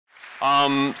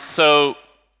So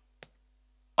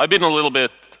I've been a little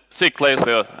bit sick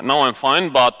lately. Now I'm fine,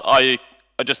 but I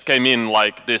just came in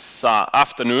like this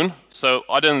afternoon, so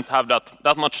I didn't have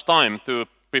that much time to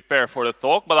prepare for the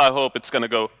talk, but I hope it's going to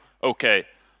go okay,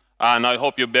 and I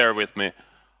hope you bear with me.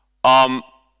 How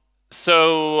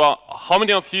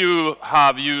many of you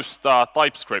have used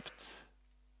TypeScript?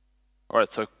 All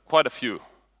right, so quite a few,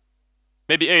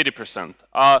 maybe 80%.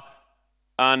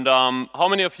 And how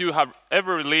many of you have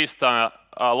ever released a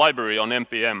library on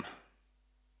NPM?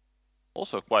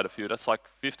 Also quite a few, that's like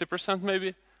 50%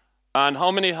 maybe. And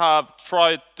how many have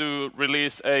tried to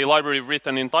release a library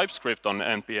written in TypeScript on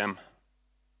NPM?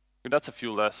 That's a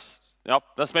few less. Yep,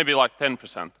 that's maybe like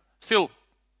 10%. Still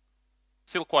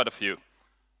quite a few.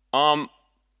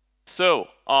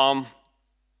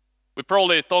 We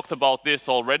probably talked about this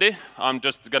already. I'm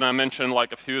just gonna mention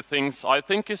like a few things I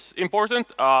think is important.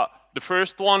 The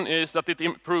first one is that it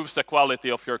improves the quality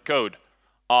of your code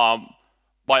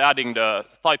by adding the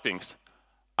typings.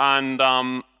 And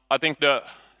I think the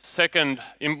second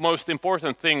most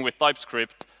important thing with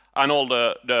TypeScript and all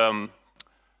the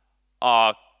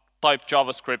type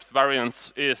JavaScript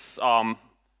variants is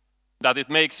that it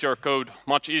makes your code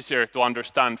much easier to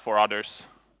understand for others.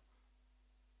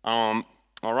 All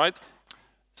right.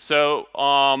 So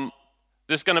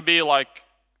this is going to be like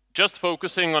just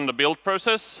focusing on the build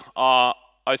process.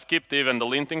 I skipped even the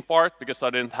linting part because I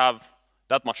didn't have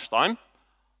that much time.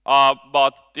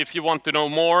 But if you want to know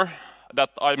more that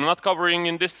I'm not covering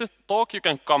in this talk, you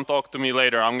can come talk to me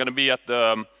later. I'm going to be at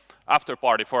the after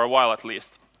party for a while at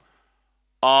least.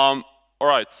 All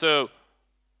right, so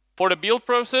for the build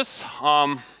process,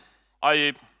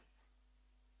 I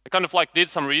kind of like did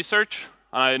some research,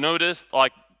 and I noticed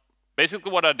like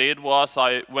basically what I did was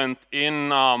I went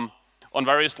in on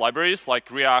various libraries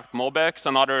like React, MobX,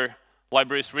 and other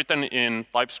libraries written in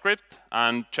TypeScript,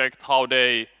 and checked how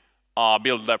they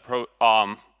build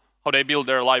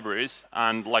their libraries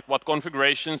and like what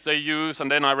configurations they use. And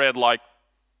then I read like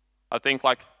I think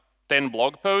like 10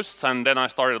 blog posts, and then I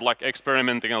started like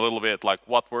experimenting a little bit, like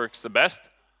what works the best.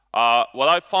 What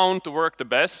I found to work the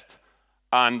best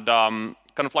and kind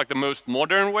of like the most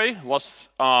modern way was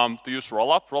to use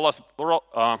Rollup.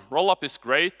 Rollup is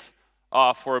great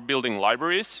for building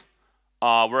libraries,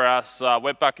 whereas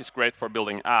Webpack is great for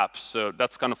building apps. So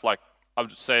that's kind of like, I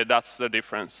would say that's the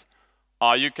difference.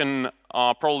 You can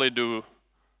probably do,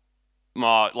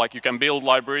 like you can build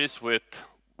libraries with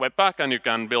Webpack and you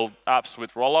can build apps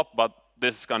with Rollup, but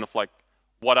this is kind of like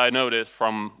what I noticed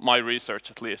from my research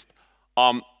at least.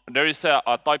 There is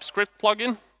a TypeScript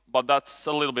plugin, but that's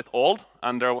a little bit old,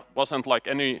 and there wasn't like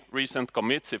any recent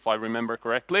commits if I remember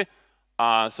correctly.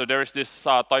 So there is this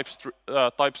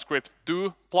TypeScript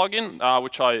 2 plugin,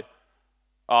 which I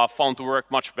found to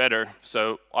work much better.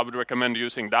 So I would recommend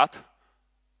using that.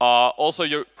 Also,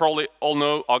 you probably all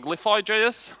know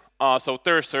Uglify.js. So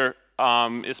Cursor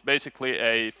is basically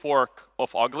a fork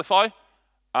of Uglify,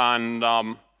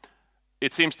 and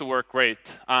it seems to work great.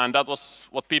 And that was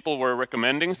what people were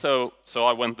recommending, so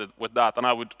I went with that, and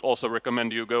I would also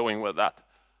recommend you going with that.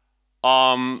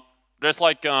 There's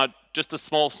like just a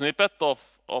small snippet of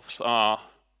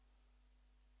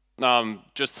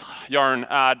just Yarn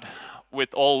add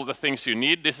with all the things you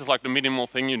need. This is like the minimal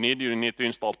thing you need. You need to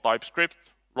install TypeScript,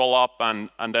 Rollup,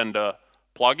 and then the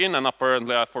plugin. And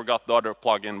apparently I forgot the other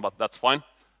plugin, but that's fine.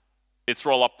 It's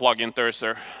Rollup plugin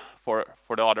Cursor for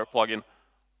the other plugin.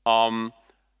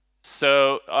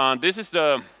 This is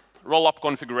the Rollup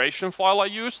configuration file I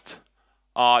used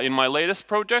in my latest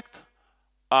project.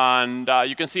 And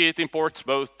you can see it imports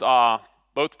both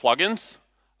plugins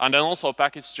and then also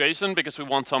package.json because we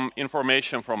want some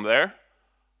information from there.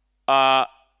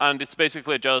 And it's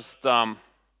basically just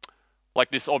like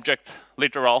this object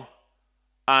literal.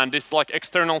 And this like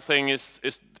external thing is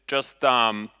just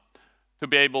to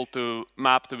be able to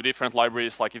map to different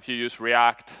libraries, like if you use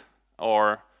React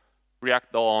or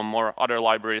React DOM or other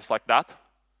libraries like that.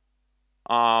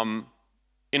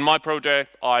 In my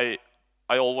project, I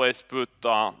always put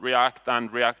React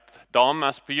and React DOM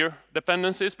as peer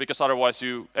dependencies, because otherwise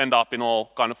you end up in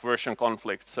all kind of version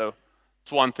conflicts. So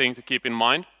it's one thing to keep in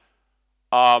mind.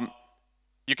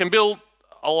 You can build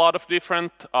a lot of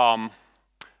different kind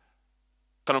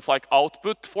of like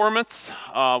output formats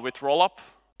with Rollup.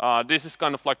 This is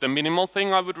kind of like the minimal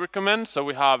thing I would recommend. So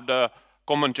we have the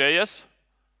common.js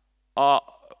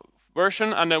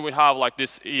version, and then we have like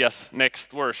this ES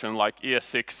next version, like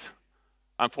ES6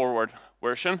 and forward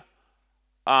version.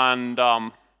 And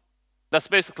that's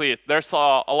basically it. There's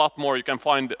a lot more. You can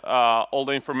find all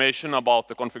the information about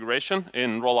the configuration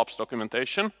in Rollup's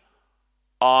documentation.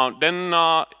 Then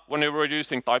when we're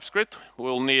using TypeScript,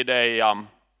 we'll need a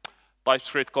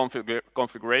TypeScript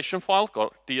configuration file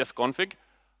called tsconfig.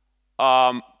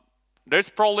 There's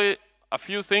probably a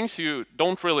few things you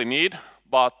don't really need,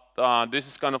 but this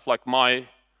is kind of like my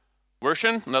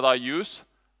version that I use.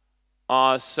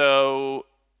 So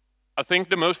I think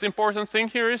the most important thing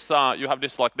here is you have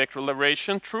this like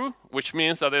declaration true, which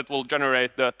means that it will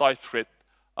generate the TypeScript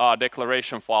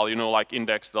declaration file, you know, like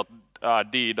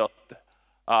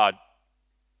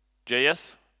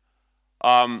index.d.js.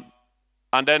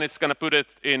 And then it's going to put it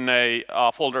in a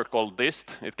folder called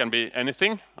dist. It can be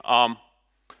anything.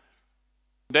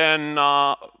 Then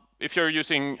if you're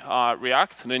using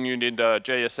React, then you need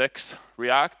JSX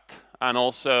React. And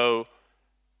also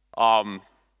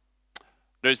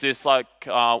there's this like,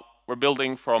 we're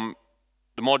building from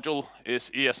the module is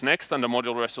ESNext and the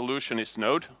module resolution is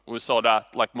Node. We saw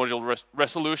that like module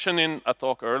resolution in a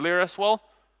talk earlier as well.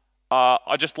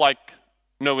 I just like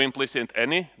no implicit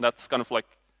any. That's kind of like,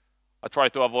 I try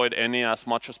to avoid any as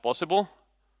much as possible.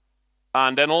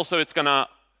 And then also it's gonna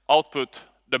output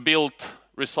the built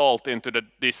result into the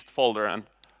dist folder. And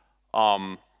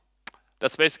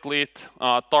that's basically it.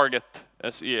 Target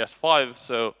as ES5,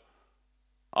 so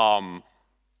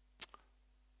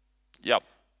yeah.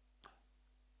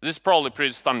 This is probably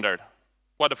pretty standard.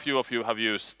 Quite a few of you have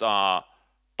used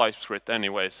TypeScript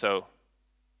anyway, so.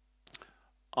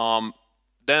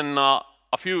 Then a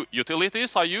few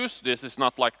utilities I use. This is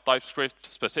not like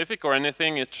TypeScript specific or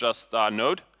anything, it's just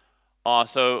Node.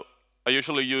 So I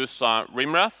usually use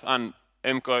rimref and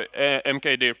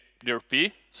mkdirp.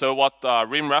 So what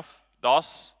rimref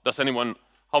does anyone,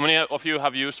 how many of you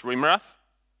have used rimref?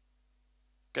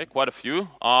 Okay, quite a few.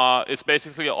 It's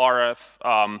basically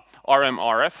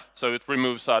RMRF, so it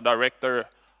removes a directory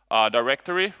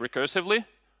recursively.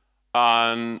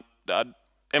 And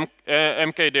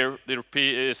mkdirp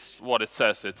is what it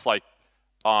says. It's like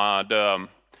the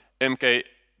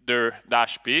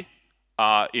mkdir-p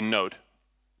in Node.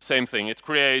 Same thing. It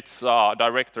creates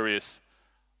directories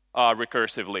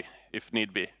recursively if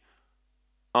need be.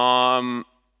 Then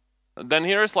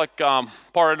here's like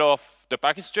part of the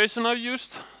package JSON I've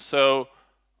used. So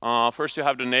first you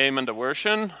have the name and the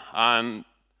version, and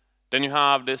then you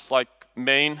have this like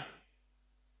main.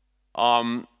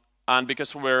 And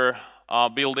because we're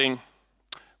building,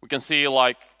 we can see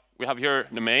like we have here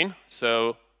the main.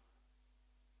 So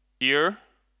here,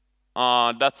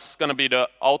 that's going to be the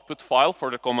output file for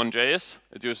the common JS.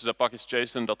 It uses the package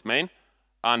JSON.main,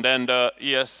 and then the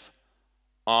ES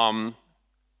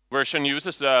version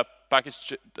uses the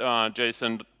package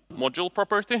JSON module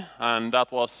property, and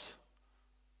that was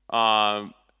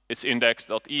it's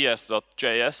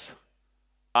index.es.js.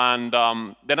 And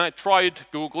then I tried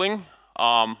Googling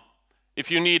if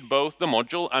you need both the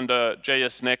module and the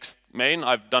JSNext main.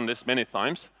 I've done this many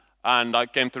times, and I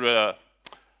came to the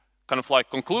kind of like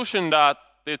conclusion that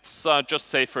it's just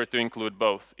safer to include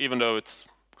both, even though it's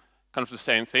kind of the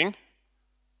same thing.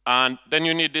 And then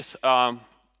you need this,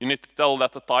 you need to tell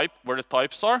that the type, where the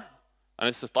types are, and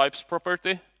it's a types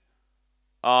property.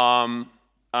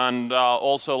 And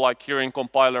also like here in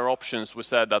compiler options, we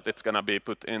said that it's gonna be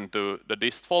put into the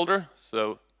dist folder, so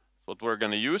that's what we're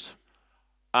gonna use.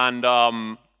 And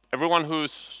everyone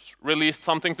who's released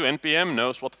something to NPM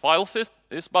knows what files is,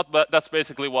 but that's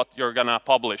basically what you're gonna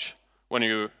publish when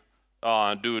you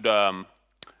do the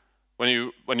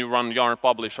when you run yarn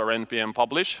publish or NPM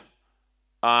publish.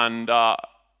 And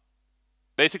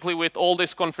basically with all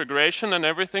this configuration and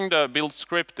everything, the build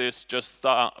script is just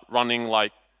running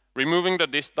like removing the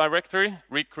dist directory,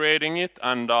 recreating it,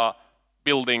 and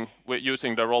building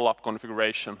using the rollup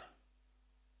configuration.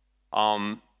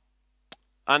 And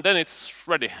then it's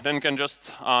ready. Then you can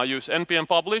just use npm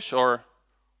publish or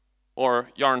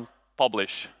yarn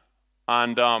publish.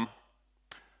 And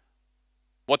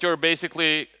what you're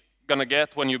basically gonna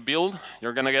get when you build,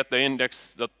 you're gonna get the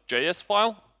index.js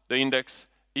file, the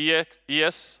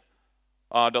index.es.js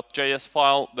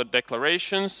file, the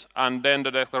declarations, and then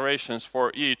the declarations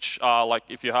for each, like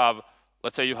if you have,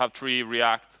 let's say you have 3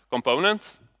 React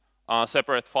components,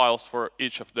 separate files for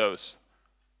each of those.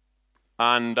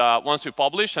 And once you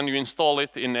publish and you install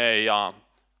it in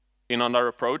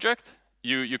another project,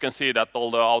 you can see that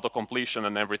all the auto-completion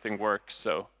and everything works.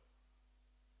 So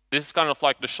this is kind of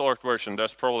like the short version.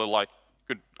 There's probably like,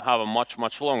 could have a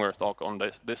much longer talk on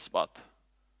this, but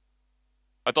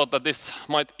I thought that this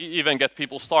might even get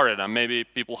people started and maybe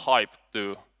people hyped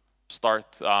to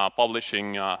start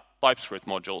publishing TypeScript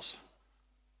modules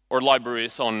or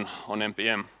libraries on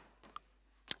NPM.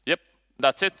 Yep,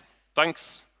 that's it.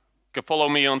 Thanks. You can follow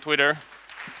me on Twitter.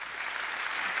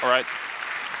 All right.